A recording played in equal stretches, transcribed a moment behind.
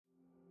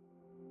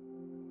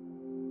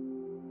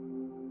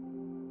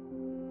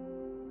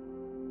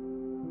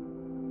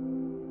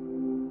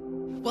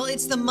Well,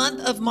 it's the month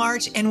of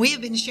March, and we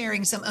have been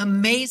sharing some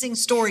amazing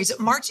stories.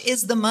 March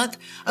is the month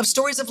of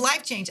stories of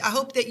life change. I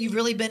hope that you've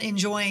really been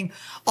enjoying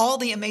all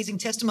the amazing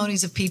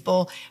testimonies of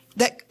people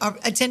that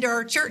attend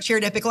our church here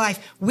at EpicLife.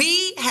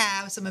 We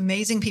have some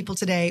amazing people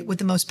today with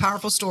the most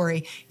powerful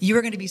story. You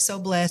are going to be so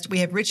blessed. We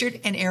have Richard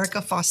and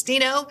Erika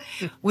Faustino.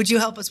 Would you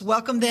help us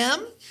welcome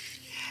them?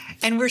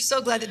 And we're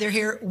so glad that they're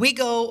here. We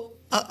go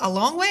a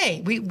long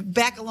way.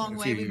 Back a long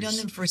way. We've known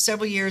them for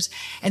several years,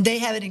 and they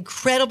have an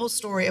incredible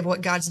story of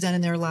what God's done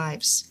in their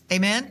lives.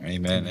 Amen?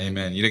 Amen.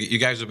 Amen. You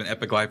guys have been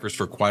Epic Lifers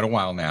for quite a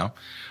while now.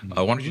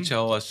 Why don't you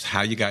tell us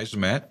how you guys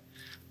met,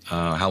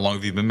 how long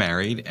have you been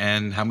married,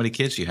 and how many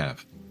kids you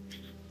have?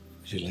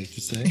 Would you like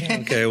to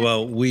say? Okay,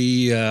 well,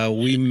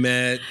 we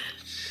met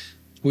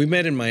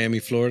in Miami,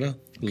 Florida,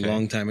 a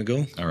long time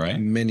ago. All right.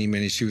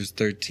 Many. She was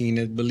 13,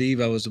 I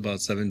believe. I was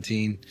about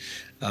 17.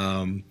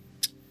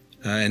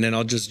 And then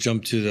I'll just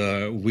jump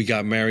to we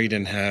got married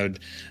and had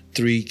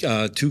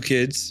two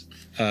kids,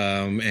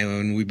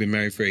 and we've been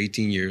married for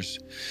 18 years.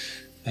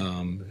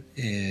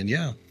 And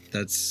yeah,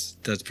 that's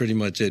pretty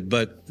much it.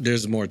 But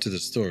there's more to the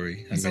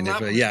story.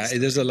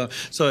 There's a lot.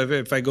 So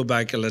if I go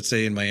back, let's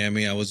say in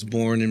Miami, I was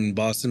born in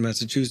Boston,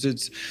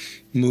 Massachusetts,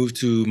 moved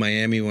to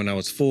Miami when I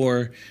was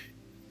 4.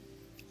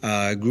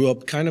 Grew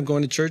up kind of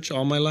going to church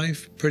all my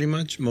life, pretty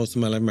much. Most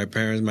of my life,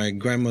 my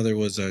grandmother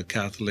was a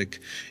Catholic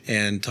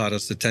and taught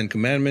us the 10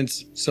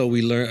 Commandments. So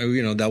we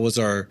learned, that was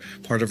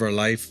part of our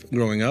life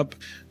growing up.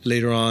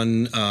 Later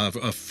on,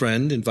 a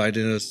friend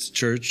invited us to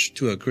church,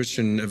 to a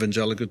Christian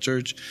evangelical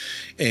church,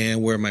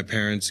 and where my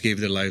parents gave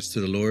their lives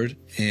to the Lord,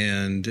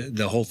 and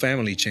the whole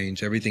family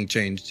changed. Everything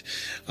changed.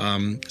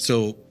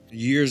 So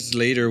years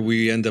later,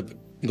 we end up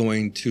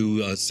going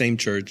to same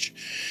church,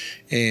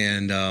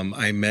 and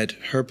I met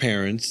her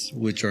parents,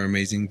 which are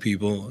amazing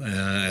people.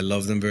 I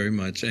love them very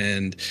much.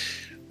 And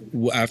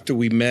after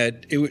we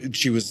met,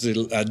 she was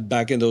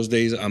back in those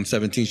days. I'm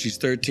 17, she's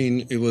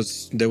 13.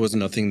 There was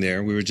nothing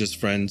there. We were just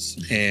friends,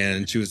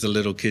 and she was a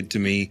little kid to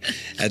me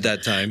at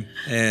that time.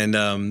 And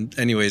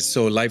anyways,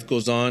 so life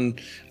goes on.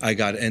 I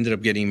ended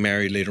up getting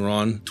married later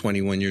on,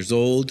 21 years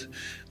old,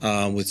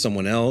 with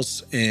someone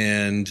else,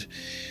 and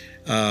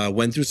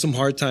went through some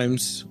hard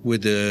times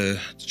with the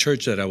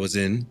church that I was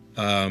in.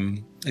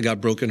 I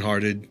got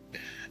brokenhearted,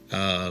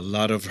 a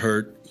lot of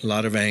hurt, a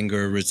lot of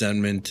anger,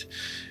 resentment.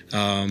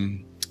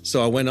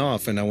 So I went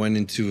off and I went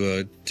into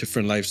a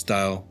different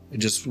lifestyle. I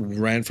just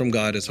ran from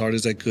God as hard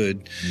as I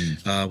could.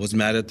 Was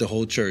mad at the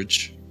whole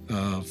church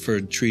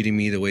for treating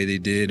me the way they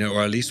did,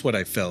 or at least what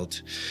I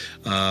felt.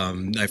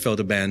 I felt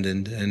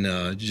abandoned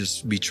and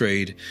just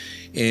betrayed,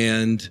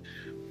 and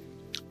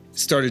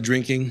started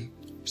drinking.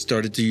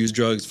 Started to use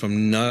drugs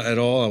from not at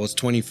all. I was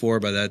 24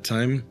 by that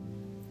time.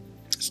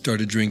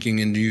 Started drinking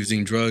and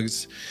using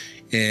drugs.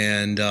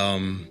 And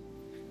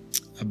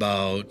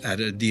about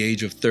at the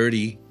age of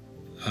 30,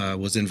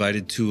 was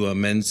invited to a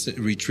men's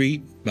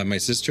retreat by my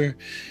sister.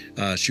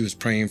 She was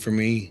praying for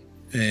me.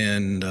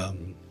 And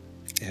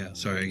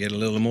sorry, I get a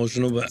little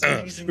emotional, but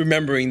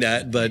remembering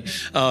that. But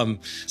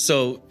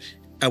so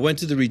I went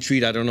to the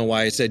retreat. I don't know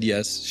why I said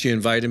yes. She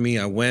invited me.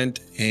 I went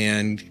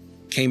and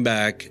came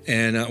back,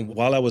 and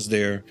while I was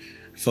there,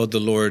 I felt the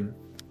Lord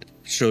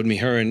showed me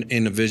her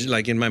in a vision,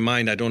 like in my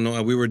mind. I don't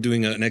know. We were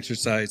doing an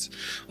exercise,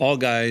 all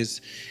guys,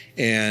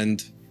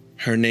 and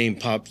her name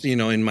popped,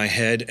 in my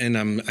head, and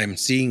I'm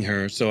seeing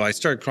her. So I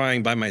start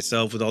crying by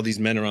myself with all these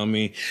men around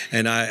me,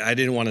 and I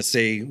didn't want to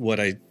say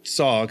what I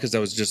saw because I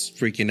was just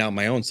freaking out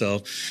my own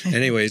self.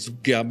 Anyways,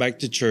 got back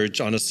to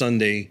church on a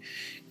Sunday.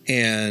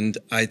 And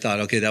I thought,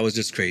 okay, that was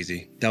just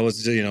crazy. That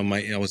was,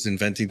 I was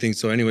inventing things.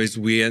 So anyways,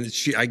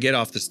 I get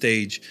off the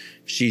stage,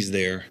 she's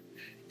there,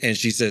 and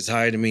she says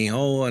hi to me.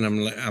 Oh, and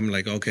I'm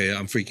like, okay,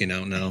 I'm freaking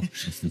out now.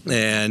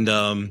 And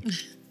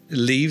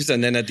leaves.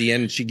 And then at the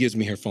end, she gives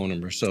me her phone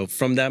number. So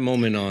from that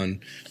moment on,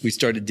 we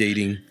started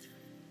dating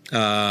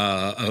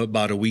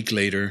about a week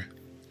later.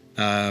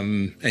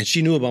 And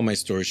she knew about my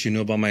story. She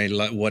knew about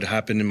what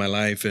happened in my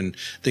life and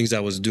things I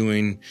was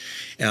doing.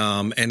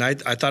 And I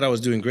thought I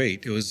was doing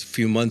great. It was a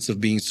few months of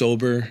being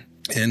sober.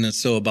 And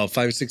so about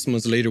 5 or 6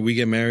 months later, we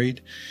get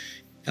married.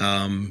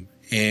 And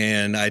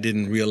I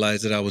didn't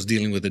realize that I was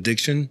dealing with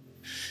addiction.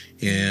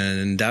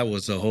 And that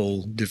was a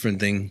whole different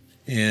thing.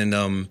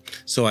 And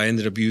so I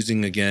ended up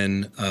using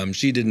again.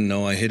 She didn't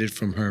know. I hid it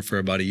from her for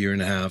about a year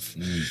and a half.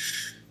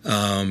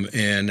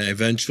 And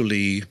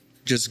eventually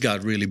just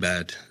got really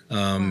bad,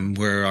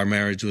 where our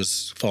marriage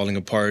was falling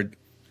apart.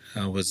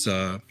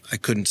 I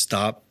couldn't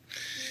stop,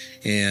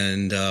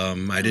 and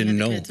I didn't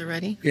know. Kids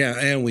already? Yeah,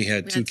 and we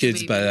had two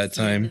kids by that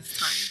time.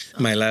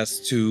 My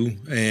last two,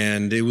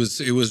 and it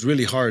was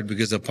really hard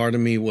because a part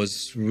of me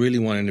was really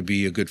wanting to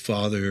be a good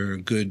father,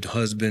 a good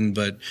husband,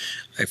 but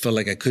I felt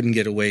like I couldn't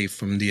get away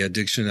from the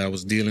addiction that I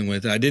was dealing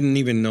with. I didn't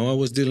even know I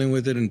was dealing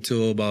with it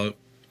until about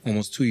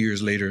almost 2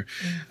 years later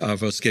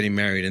of us getting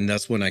married. And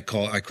that's when I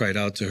cried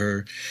out to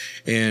her.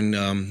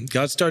 And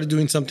God started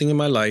doing something in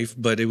my life,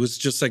 but it was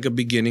just like a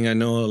beginning. I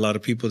know a lot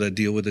of people that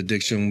deal with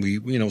addiction, we,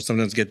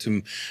 sometimes get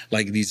to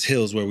like these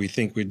hills where we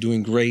think we're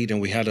doing great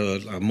and we had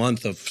a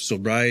month of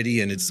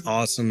sobriety and it's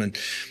awesome. And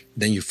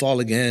then you fall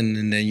again,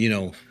 and then,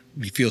 you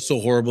feel so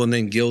horrible, and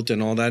then guilt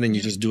and all that, and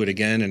you just do it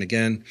again and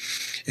again.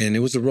 And it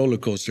was a roller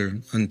coaster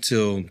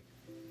until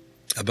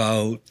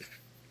about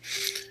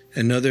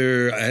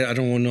another, I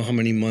don't know how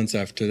many months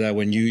after that,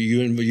 when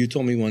you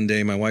told me one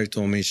day, my wife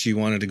told me she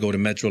wanted to go to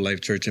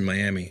EpicLife Church in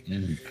Miami,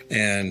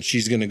 and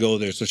she's going to go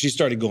there. So she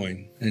started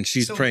going, and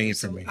she's praying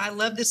for me. I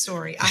love this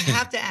story. I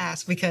have to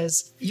ask,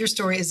 because your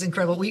story is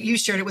incredible. You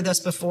shared it with us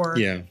before.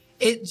 Yeah.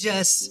 It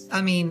just,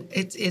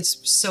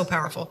 it's so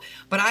powerful.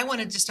 But I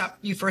wanted to stop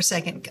you for a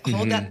second.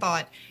 Hold that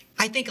thought.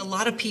 I think a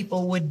lot of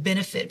people would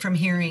benefit from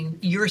hearing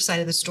your side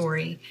of the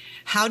story.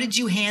 How did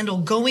you handle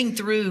going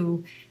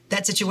through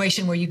that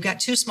situation where you've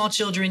got 2 small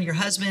children, your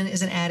husband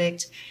is an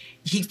addict,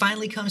 he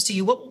finally comes to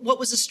you? What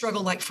was the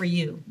struggle like for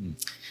you?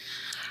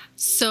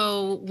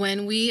 So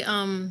when we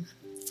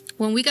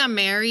got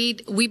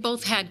married, we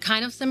both had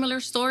kind of similar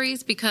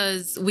stories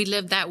because we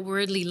lived that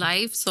worldly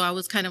life. So I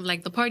was kind of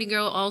like the party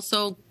girl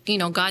also.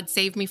 God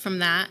saved me from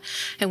that.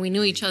 And we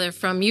knew each other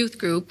from youth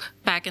group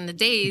back in the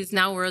days.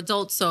 Now we're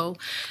adults. So,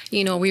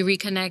 we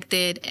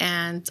reconnected,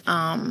 and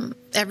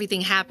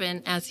everything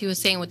happened, as he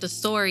was saying with the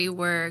story,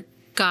 where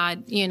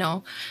God,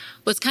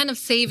 was kind of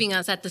saving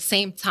us at the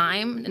same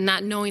time,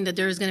 not knowing that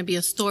there was going to be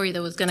a story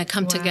that was going to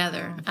come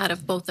together out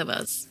of both of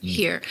us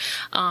here.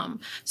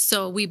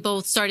 So we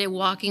both started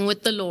walking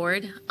with the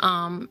Lord,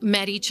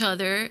 met each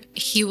other.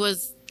 He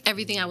was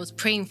everything I was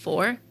praying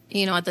for.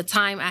 At the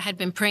time I had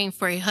been praying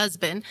for a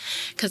husband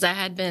because I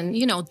had been,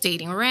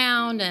 dating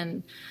around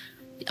and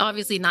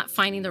obviously not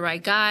finding the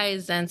right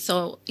guys. And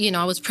so,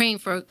 I was praying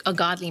for a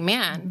godly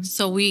man.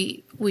 So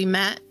we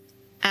met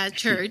at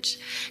church,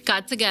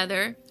 got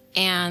together.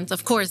 And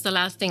of course, the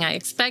last thing I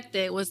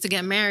expected was to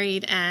get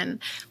married, and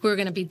we were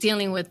going to be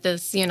dealing with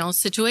this,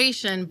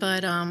 situation.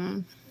 But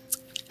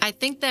I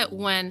think that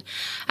when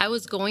I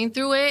was going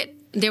through it,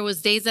 there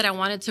was days that I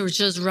wanted to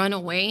just run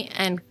away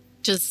and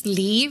just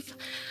leave.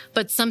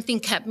 But something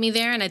kept me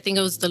there, and I think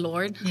it was the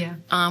Lord. Yeah.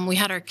 We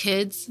had our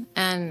kids,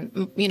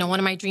 and, one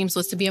of my dreams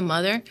was to be a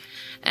mother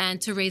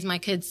and to raise my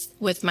kids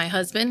with my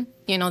husband,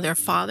 their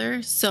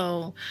father.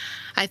 So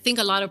I think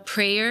a lot of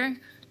prayer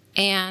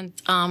and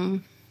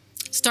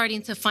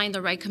starting to find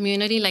the right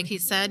community. Like he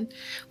said,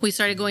 we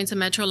started going to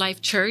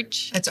EpicLife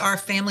Church. That's our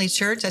family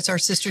church. That's our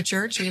sister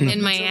church.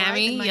 In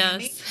Miami,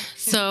 yes.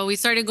 So we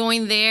started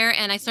going there,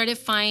 and I started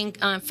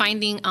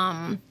finding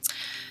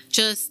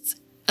just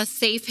a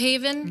safe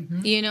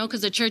haven,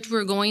 because the church we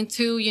were going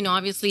to,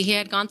 obviously he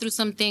had gone through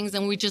some things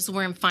and we just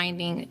weren't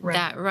finding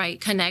that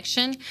right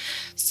connection.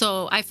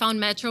 So I found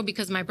Metro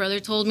because my brother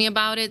told me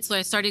about it. So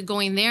I started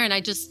going there, and I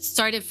just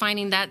started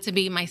finding that to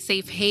be my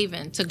safe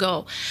haven to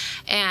go.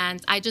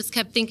 And I just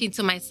kept thinking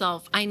to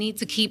myself, I need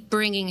to keep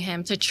bringing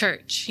him to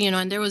church,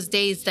 and there was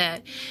days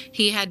that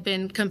he had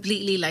been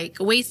completely like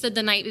wasted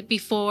the night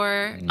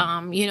before.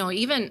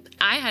 Even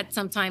I had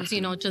sometimes,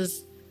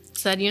 just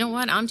said, you know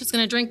what, I'm just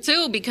going to drink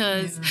too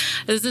because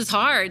this is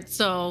hard.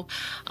 So,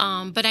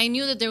 but I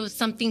knew that there was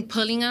something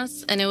pulling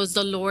us, and it was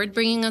the Lord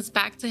bringing us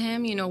back to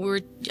him.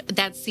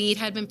 That seed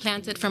had been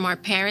planted from our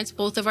parents,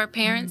 both of our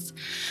parents.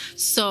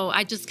 So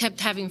I just kept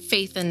having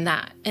faith in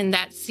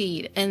that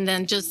seed, and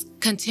then just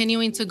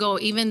continuing to go,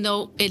 even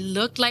though it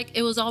looked like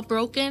it was all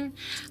broken.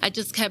 I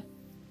just kept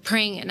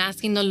praying and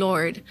asking the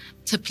Lord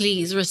to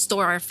please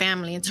restore our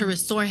family and to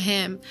restore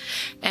him.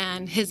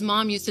 And his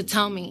mom used to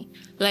tell me,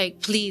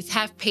 like, please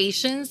have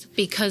patience,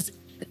 because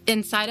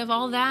inside of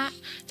all that,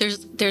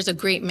 there's a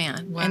great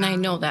man. Wow. And I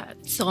know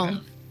that. So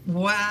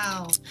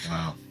wow.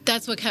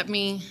 That's what kept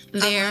me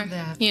there. I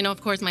love that.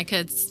 Of course, my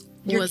kids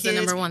was the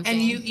number one thing.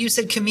 And you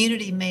said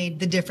community made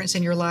the difference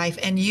in your life.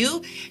 And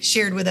you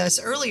shared with us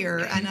earlier,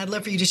 and I'd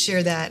love for you to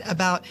share that,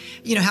 about,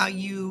 how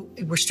you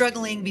were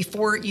struggling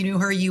before you knew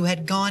her. You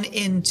had gone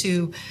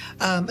into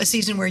a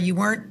season where you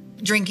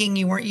weren't drinking,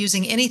 you weren't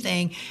using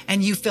anything,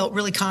 and you felt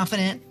really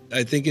confident.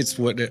 I think it's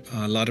what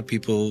a lot of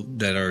people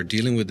that are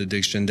dealing with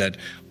addiction that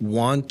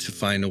want to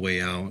find a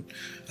way out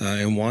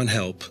and want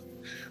help.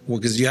 Well,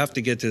 because you have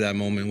to get to that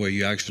moment where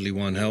you actually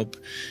want help.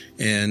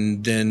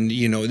 And then,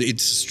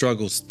 it's a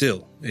struggle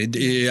still.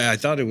 I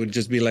thought it would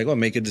just be like,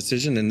 make a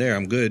decision and there,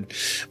 I'm good.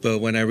 But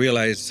when I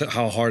realized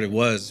how hard it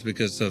was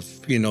because of,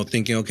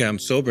 thinking, okay, I'm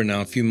sober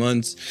now a few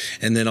months.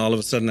 And then all of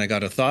a sudden I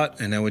got a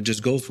thought and I would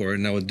just go for it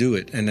and I would do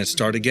it. And I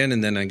start again.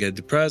 And then I get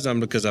depressed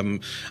because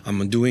I'm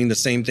doing the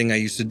same thing I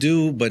used to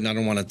do, but I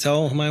don't want to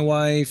tell my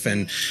wife,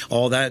 and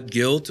all that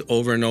guilt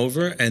over and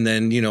over. And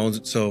then,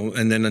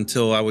 and then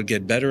until I would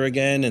get better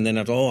again. And then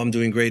I'm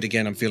doing great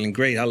again. I'm feeling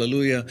great.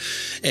 Hallelujah.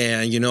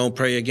 And,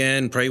 pray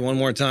again, pray one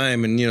more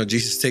time. And,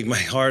 Jesus, take my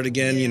heart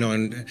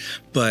again,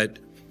 but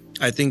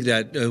I think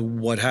that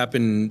what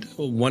happened,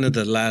 one of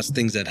the last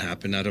things that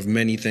happened out of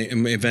many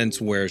events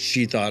where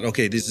she thought,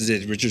 okay, this is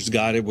it, Richard's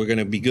got it, we're going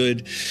to be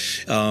good.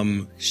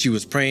 She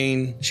was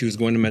praying, she was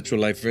going to Metro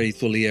Life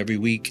faithfully every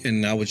week,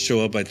 and I would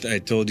show up, I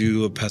told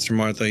you, Pastor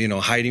Martha,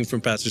 hiding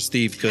from Pastor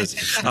Steve,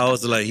 because I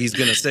was like, he's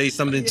going to say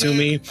something to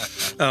me.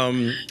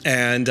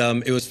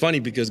 It was funny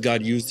because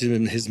God used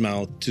his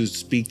mouth to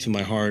speak to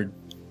my heart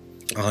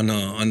on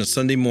a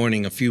Sunday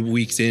morning, a few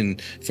weeks in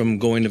from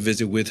going to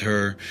visit with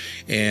her,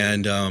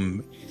 and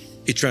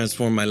it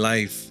transformed my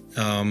life.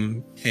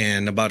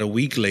 And about a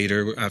week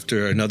later,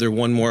 after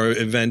one more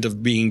event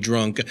of being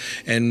drunk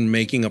and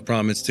making a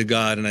promise to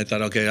God, and I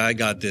thought, okay, I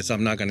got this.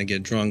 I'm not going to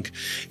get drunk,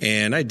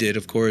 and I did,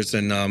 of course.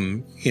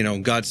 And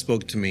God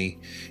spoke to me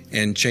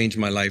and changed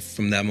my life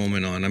from that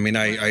moment on. I mean,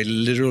 I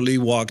literally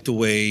walked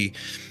away.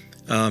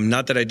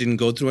 Not that I didn't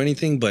go through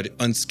anything, but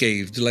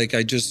unscathed. Like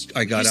I got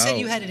out. You said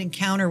you had an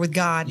encounter with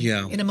God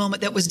in a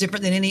moment that was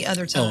different than any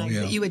other time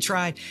that you had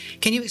tried.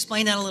 Can you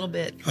explain that a little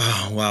bit?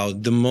 Oh, wow.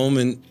 The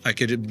moment, I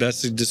could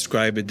best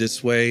describe it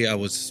this way. I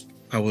was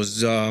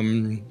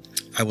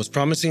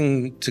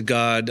promising to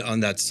God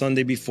on that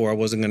Sunday before I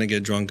wasn't going to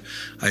get drunk.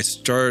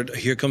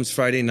 Here comes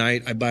Friday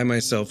night. I buy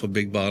myself a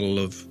big bottle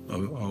of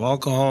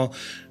alcohol.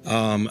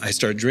 I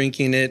start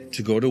drinking it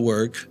to go to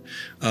work.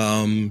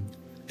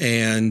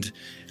 And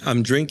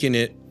I'm drinking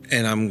it,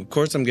 and of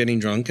course I'm getting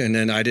drunk, and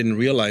then I didn't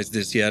realize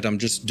this yet. I'm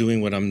just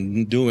doing what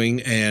I'm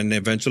doing, and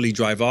eventually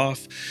drive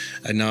off.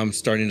 And now I'm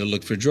starting to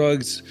look for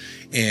drugs,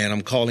 and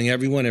I'm calling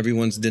everyone.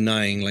 Everyone's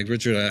denying, like,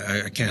 Richard,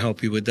 I can't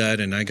help you with that.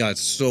 And I got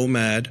so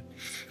mad.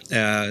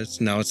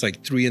 Now it's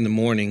like 3 a.m,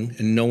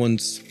 and no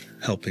one's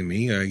helping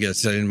me, I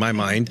guess, in my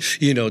mind,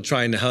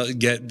 trying to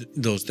get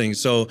those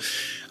things. So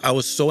I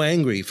was so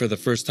angry for the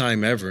first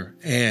time ever.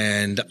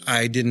 And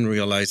I didn't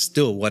realize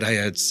still what I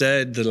had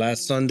said the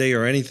last Sunday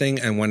or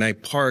anything. And when I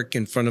park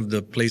in front of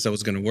the place I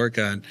was going to work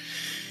at,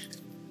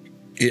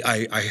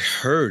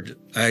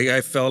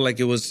 I felt like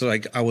it was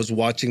like I was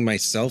watching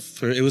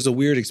myself. It was a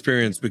weird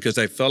experience because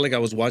I felt like I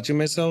was watching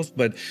myself,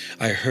 but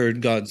I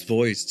heard God's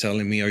voice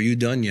telling me, "Are you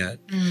done yet?"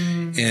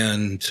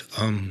 And,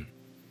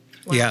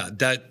 wow. Yeah,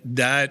 that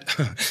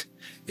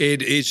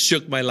it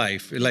shook my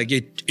life. Like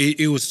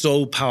it was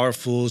so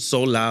powerful,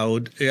 so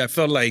loud. I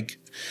felt like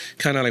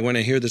kind of like when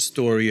I hear the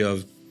story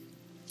of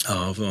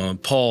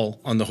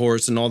Paul on the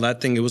horse and all that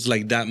thing. It was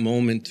like that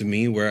moment to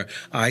me where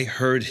I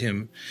heard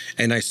him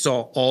and I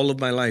saw all of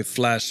my life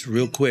flash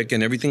real quick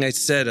and everything I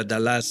said at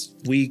that last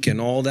week and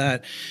all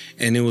that.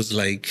 And it was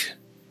like,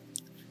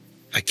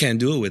 I can't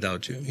do it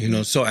without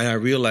you, So, and I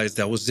realized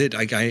that was it.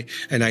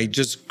 I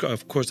just,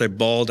 of course, I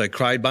bawled. I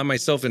cried by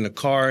myself in the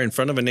car in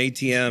front of an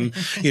ATM,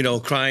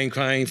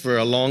 crying for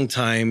a long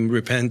time,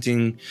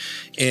 repenting.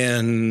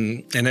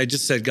 And I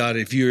just said, God,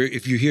 if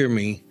you hear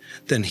me,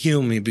 then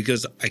heal me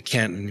because I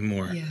can't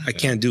anymore. Yeah. I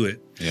can't do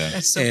it. Yeah.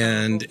 That's so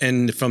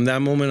and from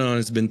that moment on,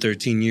 it's been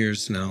 13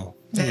 years now.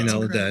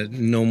 That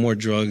no more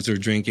drugs or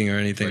drinking or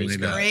anything like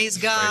that. Praise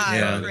God.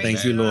 Yeah, Praise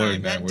thank you,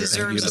 Lord. That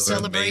deserves a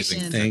celebration.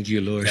 Amazing. Thank you,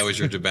 Lord. That was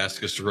your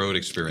Damascus Road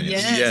experience.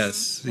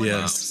 Yes. Wow.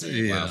 Yeah.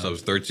 Wow. So it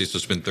was 13. So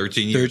it's been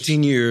 13 years.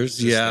 13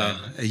 years. Yeah.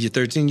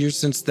 13 years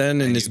since then,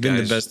 and it's been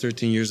the best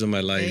 13 years of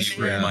my life.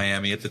 You were in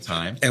Miami at the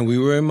time, and we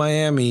were in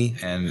Miami,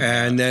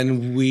 and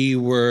then we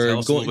were. Tell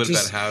us a little bit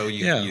about how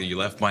you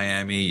left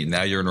Miami.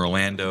 Now you're in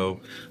Orlando.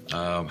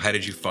 How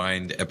did you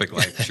find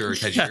EpicLife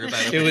Church? Had you heard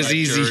about EpicLife It was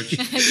easy. Church?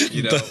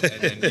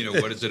 And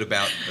then, what is it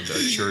about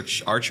the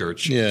church, our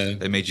church,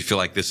 that made you feel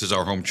like this is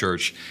our home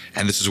church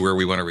and this is where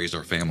we want to raise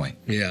our family?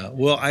 Yeah.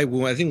 Well, I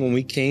think when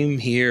we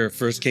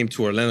first came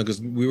to Orlando,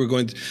 because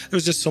there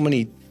was just so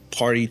many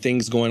party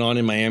things going on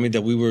in Miami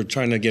that we were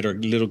trying to get our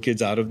little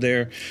kids out of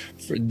there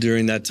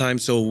during that time.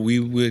 So we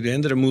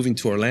ended up moving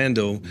to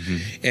Orlando,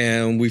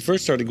 and we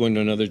first started going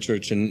to another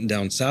church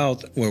down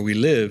south where we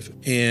live.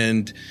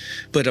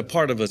 But a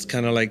part of us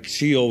kind of like,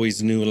 she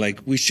always knew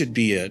like we should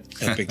be at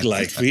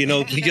EpicLife,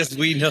 because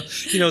we know,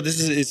 this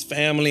is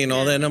family and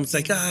all that. And I'm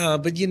like,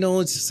 but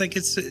it's just like,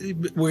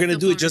 we're going to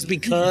do it just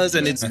because,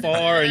 and it's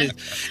far.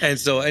 And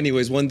so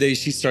anyways, one day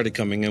she started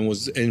coming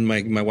and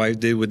my wife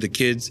did with the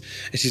kids,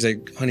 and she's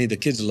like, honey, the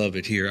kids love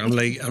it here. I'm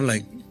like,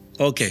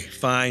 okay,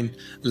 fine,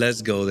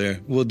 let's go there.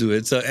 We'll do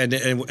it. So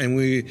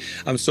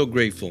I'm so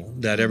grateful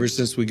that ever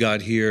since we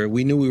got here,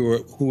 we knew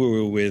who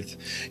we were with,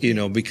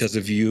 because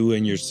of you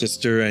and your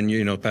sister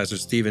and Pastor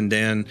Steve and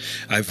Dan.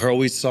 I've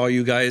always saw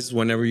you guys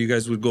whenever you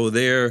guys would go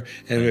there,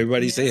 and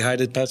everybody say hi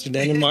to Pastor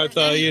Dan and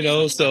Martha.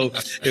 So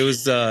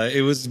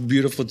it was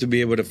beautiful to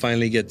be able to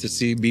finally get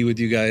to be with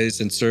you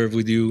guys and serve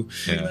with you.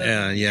 And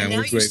now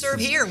you serve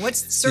here.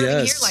 What's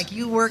serving here like?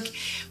 You work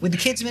with the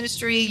kids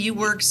ministry. You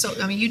work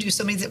you do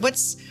so many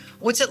things.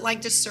 What's it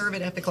like to serve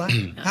at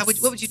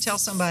EpicLife? What would you tell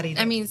somebody?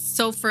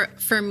 So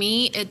for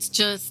me, it's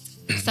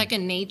just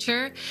second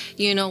nature.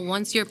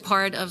 Once you're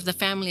part of the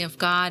family of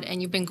God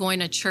and you've been going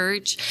to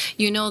church,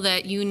 you know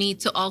that you need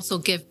to also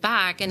give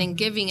back. And in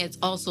giving, it's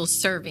also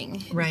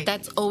serving. Right.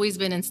 That's always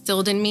been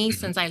instilled in me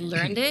since I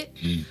learned it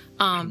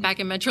back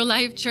in Metro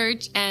Life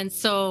Church. And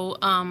so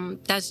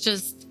that's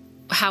just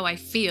how I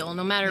feel,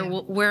 no matter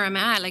where I'm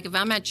at. Like if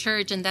I'm at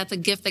church and that's a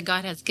gift that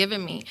God has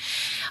given me,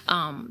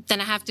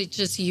 then I have to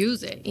just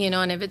use it, you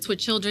know. And if it's with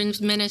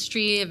children's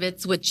ministry, if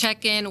it's with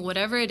check-in,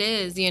 whatever it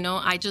is, you know,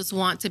 I just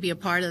want to be a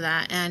part of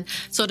that. And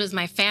so does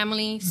my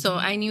family. So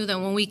I knew that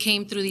when we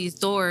came through these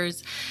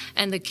doors,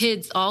 and the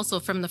kids also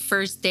from the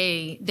first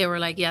day, they were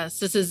like, yes,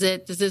 this is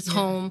it. This is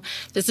home.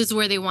 This is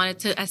where they wanted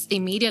to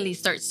immediately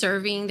start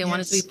serving. They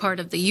wanted to be part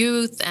of the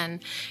youth.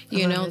 And,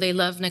 you know, they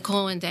love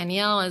Nicole and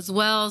Danielle as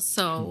well.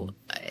 So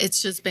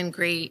it's just been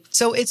great.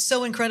 So it's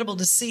so incredible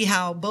to see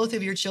how both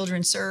of your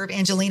children serve.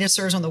 Angelina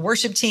serves on the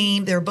worship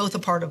team. They're both a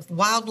part of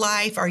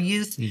Wildlife, our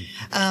youth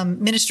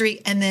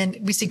ministry. And then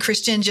we see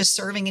Christian just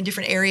serving in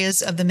different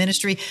areas of the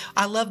ministry.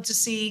 I love to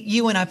see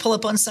you and I pull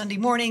up on Sunday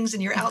mornings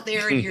and you're out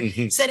there and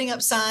you're setting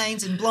up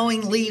signs and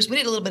blowing leaves. We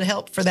need a little bit of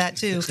help for that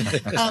too.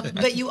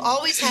 But you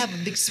always have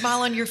a big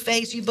smile on your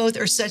face. You both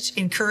are such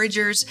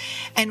encouragers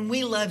and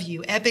we love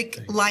you. Epic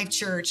Life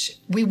Church,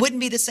 we wouldn't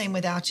be the same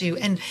without you.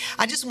 And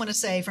I just want to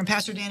say from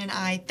Pastor Dan and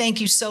I, thank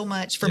you so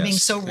much for being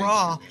so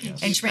raw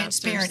and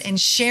transparent and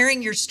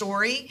sharing your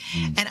story.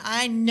 And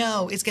I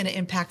know it's going to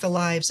impact the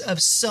lives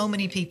of so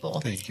many people.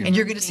 Thank you. And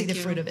you're going to see the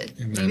fruit of it.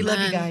 Amen. We love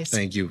you guys.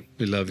 Thank you.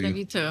 We love you. Love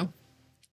you too.